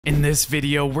In this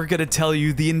video, we're gonna tell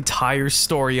you the entire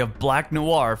story of Black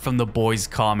Noir from the Boys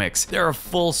comics. There are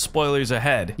full spoilers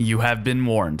ahead. You have been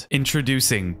warned.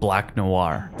 Introducing Black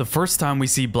Noir. The first time we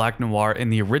see Black Noir in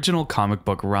the original comic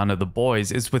book run of the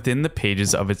Boys is within the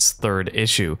pages of its third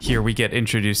issue. Here we get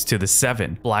introduced to the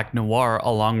Seven. Black Noir,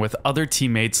 along with other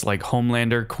teammates like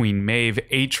Homelander, Queen Maeve,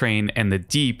 A-Train, and the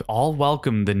Deep, all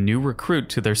welcome the new recruit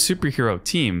to their superhero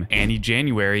team, Annie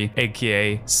January,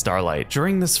 aka Starlight.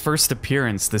 During this first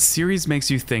appearance, the series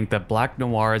makes you think that Black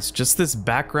Noir is just this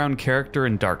background character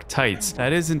in dark tights.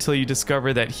 That is until you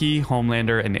discover that he,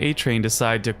 Homelander, and A-Train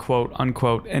decide to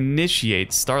quote-unquote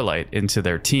initiate Starlight into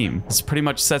their team. This pretty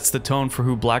much sets the tone for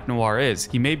who Black Noir is.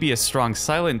 He may be a strong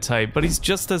silent type, but he's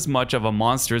just as much of a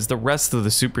monster as the rest of the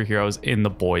superheroes in the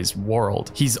Boys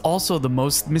world. He's also the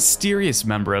most mysterious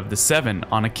member of the Seven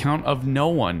on account of no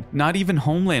one, not even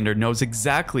Homelander, knows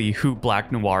exactly who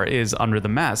Black Noir is under the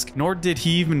mask, nor did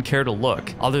he even care to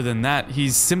look. Other than that,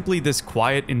 he's simply this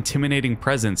quiet, intimidating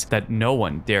presence that no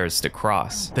one dares to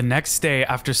cross. The next day,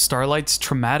 after Starlight's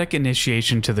traumatic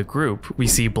initiation to the group, we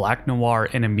see Black Noir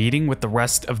in a meeting with the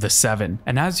rest of the Seven.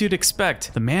 And as you'd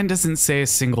expect, the man doesn't say a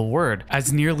single word,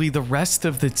 as nearly the rest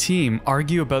of the team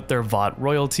argue about their VOT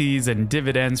royalties and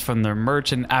dividends from their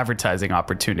merch and advertising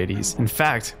opportunities. In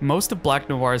fact, most of Black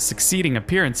Noir's succeeding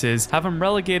appearances have him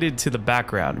relegated to the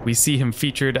background. We see him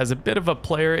featured as a bit of a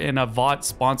player in a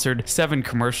VOT-sponsored Seven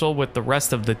commercial with the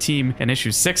rest of the team in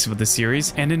issue 6 of the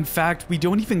series, and in fact we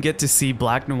don't even get to see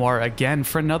Black Noir again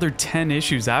for another 10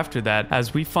 issues after that,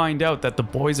 as we find out that the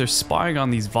Boys are spying on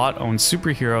these VOT-owned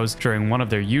superheroes during one of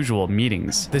their usual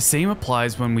meetings. The same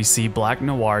applies when we see Black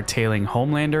Noir tailing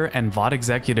Homelander and VOT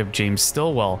executive James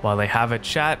Stillwell while they have a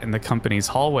chat in the company's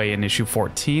hallway in issue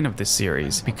 14 of the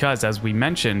series, because as we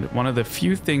mentioned, one of the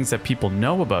few things that people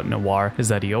know about Noir is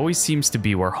that he always seems to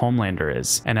be where Homelander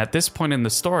is, and at this point in the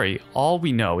story, all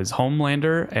we know is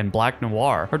Homelander and Black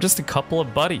Noir are just a couple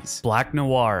of buddies. Black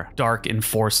Noir, Dark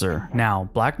Enforcer. Now,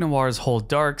 Black Noir's whole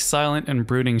dark, silent, and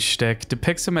brooding shtick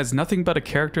depicts him as nothing but a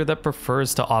character that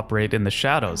prefers to operate in the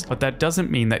shadows, but that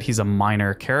doesn't mean that he's a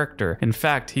minor character. In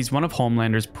fact, he's one of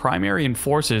Homelander's primary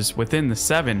enforcers within the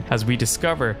Seven, as we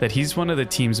discover that he's one of the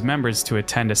team's members to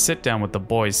attend a sit-down with the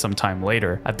Boys sometime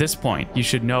later. At this point, you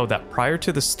should know that prior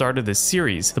to the start of this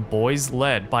series, the Boys,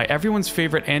 led by everyone's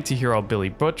favorite anti-hero Billy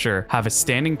Butcher, have a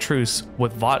standing truce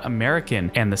with VOT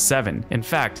American and the Seven. In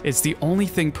fact, it's the only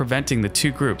thing preventing the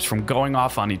two groups from going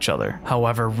off on each other.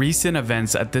 However, recent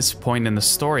events at this point in the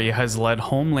story has led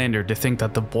Homelander to think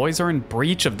that the Boys are in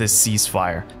breach of this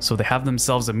ceasefire, so they have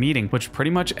themselves a meeting which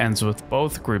pretty much ends with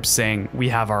both groups saying, "We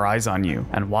have our eyes on you."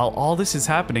 And while all this is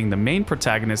happening, the main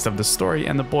protagonist of the story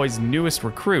and the Boys' newest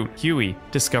recruit, Huey,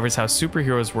 discovers how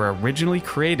superheroes were originally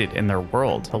created in their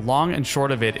world. The long and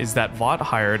short of it is that VOT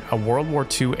hired a World War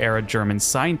II era German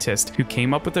scientist who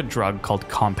came up with a drug called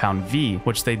Compound V,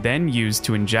 which they then used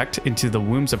to inject into the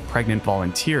wombs of pregnant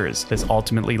volunteers. This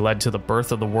ultimately led to the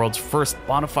birth of the world's first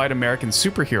bona fide American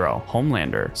superhero,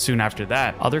 Homelander. Soon after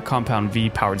that, other Compound V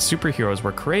powered superheroes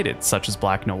were created, such as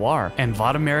Black Noir, and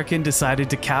VOT American decided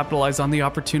to capitalize on the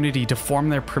opportunity to form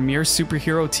their premier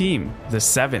superhero team, the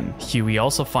Seven. Huey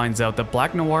also finds out that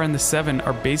Black Noir and the Seven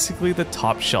are basically the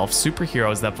top shelf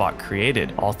superheroes that VOT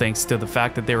created, all thanks to the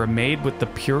fact that they were made with the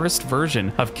purest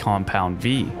version of Compound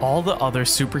V. All the other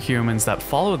superhumans that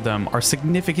followed them are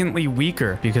significantly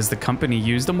weaker because the company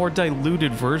used a more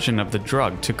diluted version of the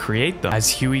drug to create them. As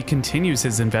Huey continues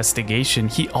his investigation,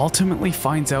 he ultimately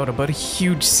finds out about a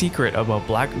huge secret about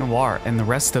Black Noir and the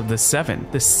rest of the Seven,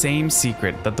 the same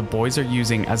secret that the Boys are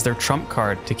using as their trump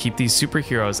card to keep these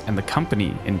superheroes and the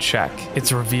company in check.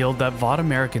 It's revealed that VOT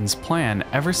American's plan,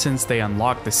 ever since they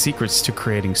unlocked the secrets to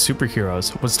creating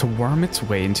superheroes, was to worm its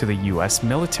way into the US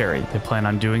military. They plan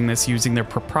on doing this using their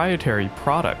proprietary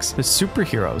products, the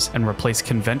superheroes, and replace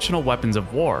conventional weapons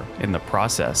of war in the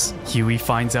process. Huey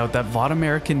finds out that VOT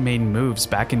American made moves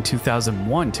back in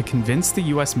 2001 to convince the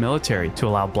US military to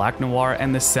allow Black Noir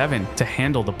and the Seven to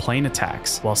handle the plane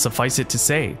attacks, while suffice it to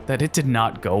say that it did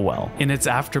not go well. In its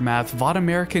aftermath, VOT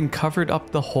American covered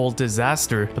up the whole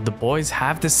disaster, but the Boys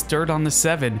have this dirt on the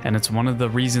Seven, and it's one of the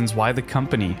reasons why the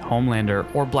company, Homelander,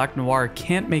 or Black Noir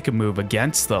can't make a move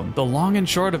against them. The long and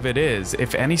short of it is,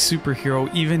 if any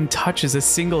superhero even touches a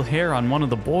single hair on one of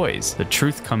the Boys, the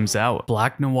truth comes out.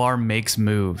 Black Noir makes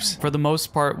moves. For the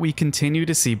most part, we continue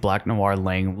to see Black Noir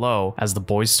laying low as the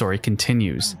Boys story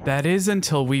continues. That is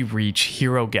until we reach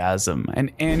Herogasm,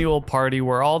 an annual party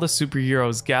where all the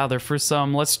superheroes gather for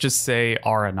some, let's just say,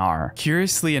 R&R.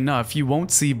 Curiously enough, you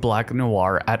won't see Black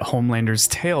Noir at Homelander's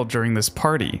tail during this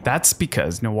party. That's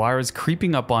because Noir is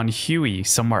creeping up on Huey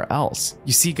somewhere else.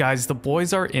 You see guys, the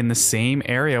Boys are in the same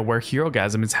area area where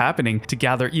Herogasm is happening to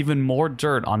gather even more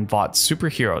dirt on Vought's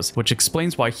superheroes, which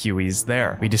explains why Huey is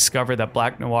there. We discover that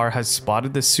Black Noir has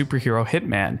spotted the superhero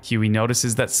hitman. Huey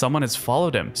notices that someone has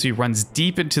followed him, so he runs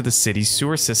deep into the city's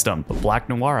sewer system, but Black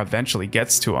Noir eventually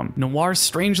gets to him. Noir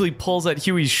strangely pulls at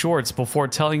Huey's shorts before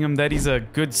telling him that he's a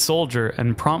good soldier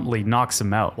and promptly knocks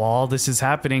him out. While all this is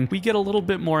happening, we get a little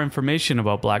bit more information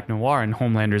about Black Noir and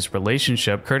Homelander's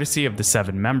relationship, courtesy of the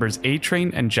 7 members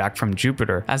A-Train and Jack from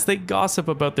Jupiter, as they gossip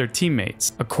about their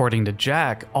teammates. According to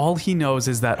Jack, all he knows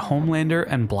is that Homelander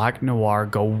and Black Noir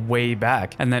go way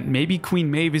back, and that maybe Queen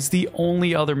Maeve is the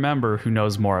only other member who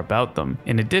knows more about them.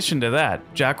 In addition to that,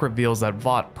 Jack reveals that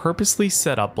Vought purposely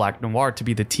set up Black Noir to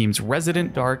be the team's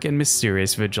resident dark and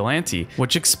mysterious vigilante,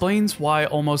 which explains why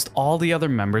almost all the other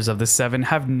members of the 7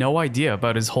 have no idea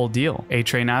about his whole deal.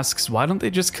 A-Train asks why don't they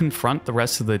just confront the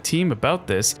rest of the team about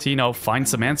this to, find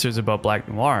some answers about Black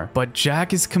Noir. But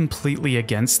Jack is completely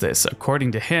against this.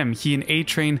 According to him, he and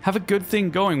A-Train have a good thing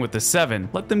going with the 7.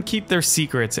 Let them keep their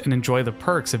secrets and enjoy the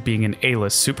perks of being an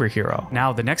A-list superhero.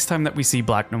 Now, the next time that we see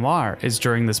Black Noir is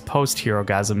during this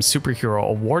post-Herogasm superhero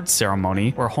awards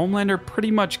ceremony, where Homelander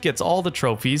pretty much gets all the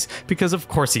trophies, because of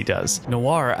course he does.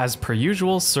 Noir, as per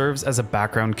usual, serves as a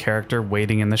background character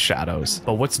waiting in the shadows.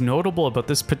 But what's notable about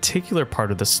this particular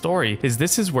part of the story is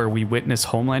this is where we witness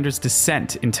Homelander's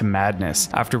descent into madness.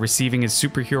 After receiving his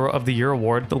Superhero of the Year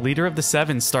award, the leader of the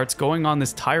 7 starts going on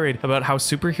this tirade about how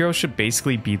superheroes should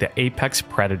basically be the apex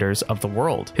predators of the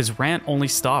world. His rant only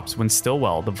stops when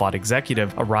Stillwell, the Vought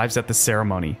executive, arrives at the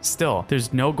ceremony. Still,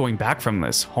 there's no going back from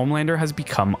this. Homelander has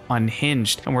become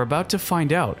unhinged, and we're about to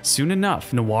find out, soon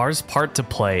enough, Noir's part to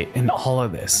play in all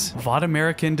of this. Vought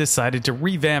American decided to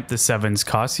revamp the 7's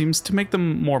costumes to make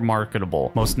them more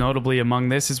marketable. Most notably among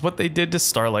this is what they did to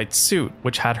Starlight's suit,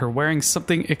 which had her wearing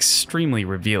something extremely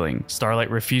revealing. Starlight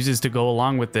refuses to go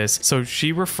along with this, so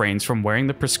she refrains from wearing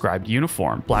the prescribed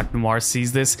uniform. Black Noir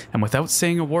sees this and, without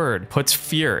saying a word, puts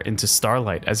fear into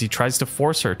Starlight as he tries to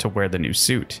force her to wear the new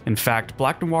suit. In fact,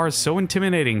 Black Noir is so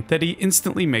intimidating that he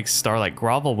instantly makes Starlight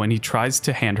grovel when he tries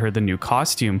to hand her the new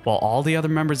costume, while all the other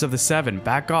members of the 7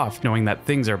 back off, knowing that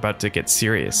things are about to get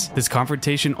serious. This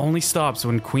confrontation only stops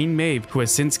when Queen Maeve, who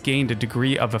has since gained a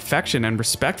degree of affection and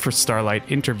respect for Starlight,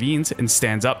 intervenes and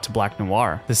stands up to Black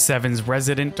Noir. The 7's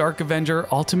resident Dark Avenger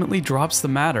ultimately drops the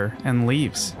matter and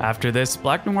leaves. After this,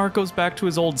 Black Noir goes back to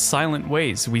his old silent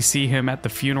ways. We see him at the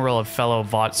funeral of fellow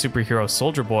Vought superhero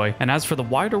Soldier Boy, and as for the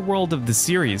wider world of the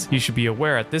series, you should be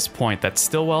aware at this point that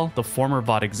Stillwell, the former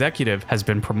Vought executive, has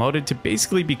been promoted to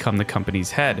basically become the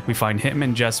company's head. We find him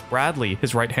and Jess Bradley,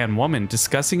 his right-hand woman,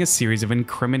 discussing a series of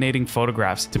incriminating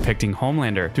photographs depicting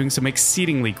Homelander doing some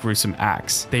exceedingly gruesome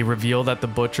acts. They reveal that the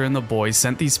Butcher and the boys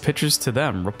sent these pictures to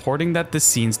them, reporting that the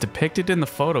scenes depicted in the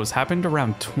photos happened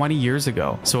around 20 years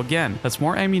ago. So again, that's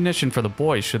more ammunition for the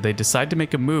boys should they decide to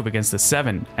make a move against the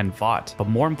 7 and Vought. But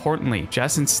more importantly,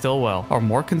 Jess and Stillwell are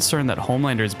more concerned that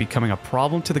Homelander is becoming a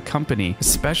problem to the company,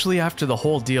 especially after the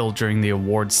whole deal during the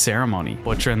awards ceremony.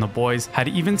 Butcher and the boys had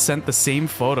even sent the same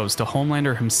photos to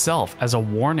Homelander himself as a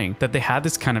warning that they had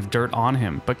this kind of dirt on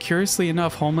him, but curiously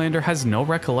enough, Homelander has no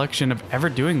recollection of ever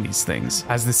doing these things.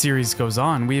 As the series goes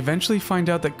on, we eventually find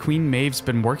out that Queen Maeve's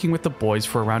been working with the boys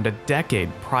for around a decade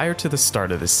prior to the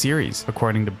start of the series.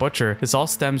 According to Butcher, this all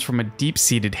stems from a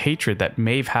deep-seated hatred that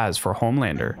Maeve has for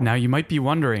Homelander. Now you might be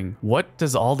wondering, what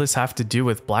does all this have to do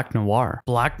with Black Noir?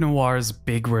 Black Noir's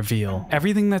big reveal.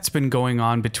 Everything that's been going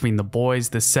on between the boys,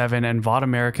 the 7, and Vought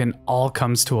American all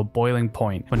comes to a boiling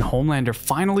point when Homelander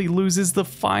finally loses the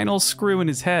final screw in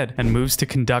his head and moves to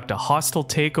conduct a hostile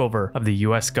takeover of the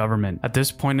US government. At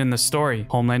this point in the story,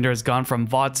 Homelander has gone from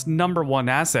Vought's #1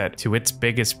 asset to its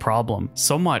biggest problem,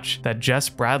 so much that Jess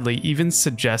Bradley even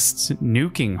suggests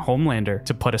nuking Homelander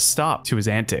to put a stop to his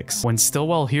antics. When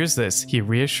Stillwell hears this, he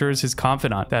reassures his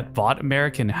confidant that Vought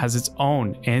American has its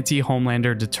own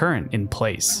anti-Homelander deterrent in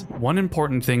place. One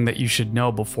important thing that you should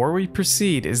know before we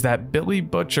proceed is that Billy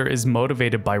Butcher is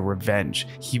motivated by revenge.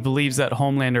 He believes that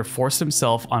Homelander forced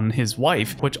himself on his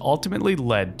wife, which ultimately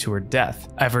led to her death.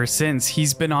 Ever since,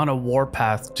 he's been on a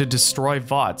warpath to destroy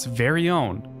Vought's very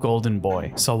own Golden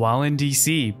Boy. So while in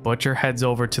DC, Butcher heads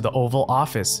over to the Oval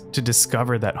Office to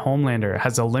discover that Homelander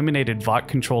has eliminated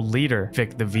Vought-controlled leader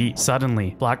Vic the V.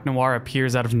 Suddenly, Black Noir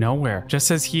appears out of nowhere,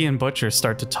 just as he and Butcher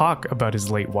start to talk about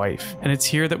his late wife. And it's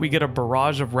here that we get a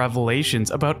barrage of revelations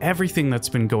about everything that's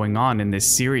been going on in this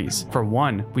series. For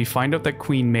one, we find out that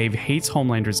Queen Maeve hates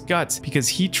Homelander's guts because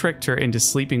he tricked her into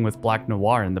sleeping with Black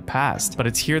Noir in the past. But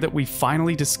it's here that we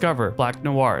finally discover Black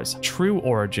Noir's true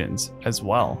origins as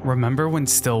well. Remember when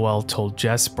Stillwell told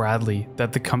Jess Bradley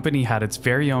that the company had its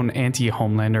very own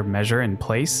anti-Homelander measure in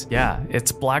place, yeah,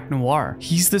 it's Black Noir.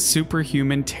 He's the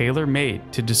superhuman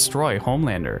tailor-made to destroy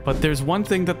Homelander. But there's one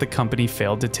thing that the company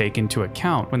failed to take into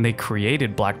account when they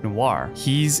created Black Noir.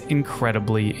 He's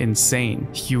incredibly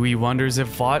insane. Huey wonders if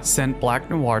Vought sent Black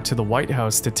Noir to the White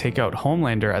House to take out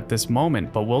Homelander at this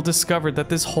moment, but we'll discover that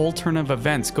this whole turn of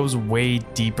events goes way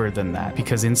deeper than that,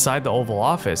 because inside the Oval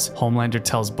Office, Homelander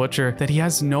tells Butcher that he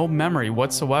has no memory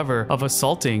whatsoever of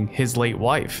assaulting his late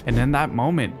wife. And in that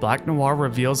moment, Black Noir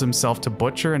reveals himself to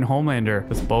Butcher and Homelander,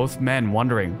 with both men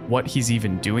wondering what he's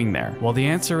even doing there. Well, the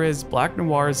answer is Black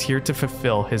Noir is here to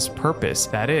fulfill his purpose,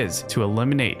 that is, to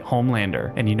eliminate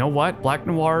Homelander. And you know what? Black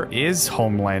Noir is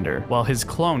Homelander, well, his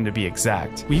clone to be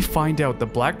exact. We find out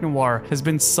that Black Noir has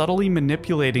been subtly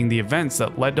manipulating the events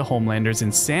that led to Homelander's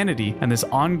insanity and this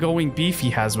ongoing beef he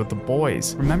has with the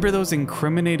boys. Remember those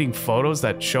incriminating photos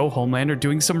that show Homelander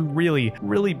doing some really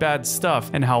bad stuff,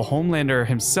 and how Homelander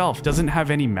himself doesn't have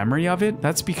any memory of it?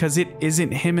 That's because it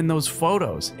isn't him in those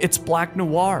photos. It's Black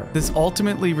Noir. This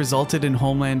ultimately resulted in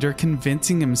Homelander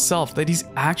convincing himself that he's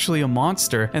actually a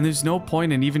monster and there's no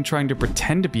point in even trying to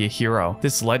pretend to be a hero.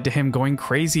 This led to him going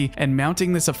crazy and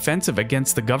mounting this offensive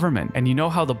against the government. And you know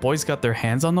how the boys got their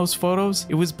hands on those photos?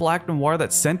 It was Black Noir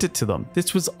that sent it to them.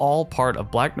 This was all part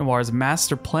of Black Noir's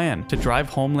master plan to drive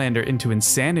Homelander into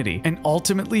insanity and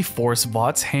ultimately force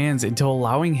Vought's hands into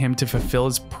allowing him to fulfill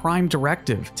his prime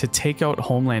directive to take out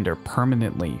Homelander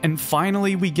permanently. And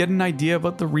finally, we get an idea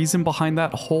about the reason behind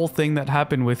that whole thing that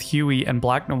happened with Huey and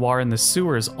Black Noir in the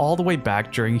sewers all the way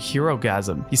back during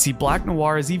Herogasm. You see, Black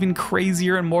Noir is even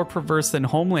crazier and more perverse than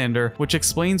Homelander, which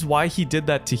explains why he did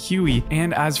that to Huey,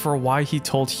 and as for why he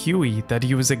told Huey that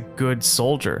he was a good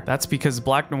soldier. That's because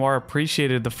Black Noir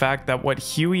appreciated the fact that what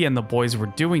Huey and the boys were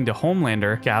doing to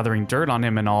Homelander, gathering dirt on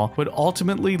him and all, would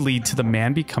ultimately lead to the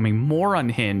man becoming more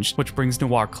unhinged, which brings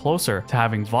Noir closer to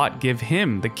having Vought give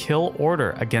him the kill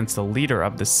order against the leader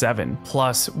of the Seven.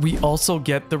 Plus, we also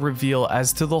get the reveal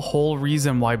as to the whole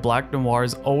reason why Black Noir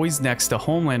is always next to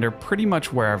Homelander pretty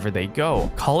much wherever they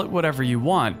go. Call it whatever you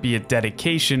want, be it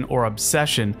dedication or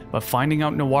obsession, but finding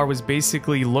out Noir was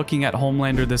basically looking at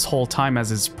Homelander this whole time as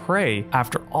his prey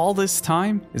after all this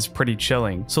time is pretty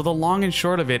chilling. So the long and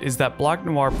short of it is that Black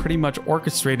Noir pretty much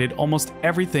orchestrated almost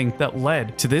everything that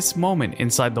led to this moment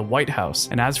inside the White House.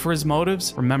 And as for his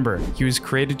motives, remember, he was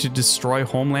created to destroy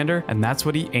Homelander, and that's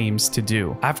what he aims to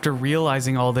do. After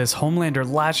realizing all this, Homelander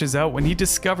lashes out when he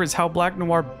discovers how Black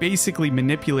Noir basically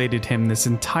manipulated him this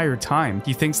entire time.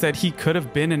 He thinks that he could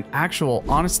have been an actual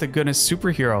honest-to-goodness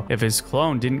superhero if his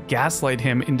clone didn't gaslight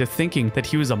him into thinking that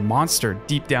he was a monster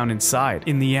deep down inside.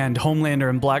 In the end, Homelander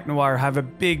and Black Noir have a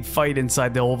big fight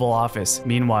inside the Oval Office.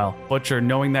 Meanwhile, Butcher,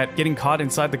 knowing that getting caught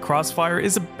inside the crossfire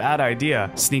is a bad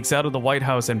idea, sneaks out of the White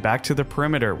House and back to the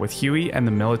perimeter with Huey and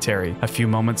the military. A few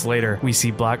moments later, we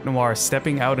see Black Noir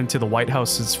stepping out into the White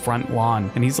House's front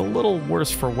lawn, and he's a little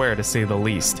worse for wear to say the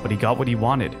least, but he got what he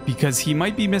wanted, because he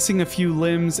might be missing a few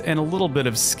limbs and a little bit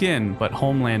of skin, but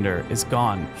Homelander is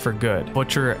gone for good.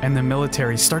 Butcher and the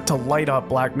military start to light up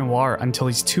Black Noir until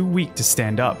he's too weak to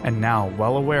stand up, and now,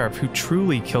 well aware of who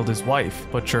truly killed his wife,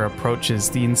 Butcher approaches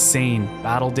the insane,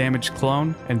 battle-damaged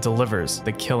clone and delivers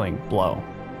the killing blow.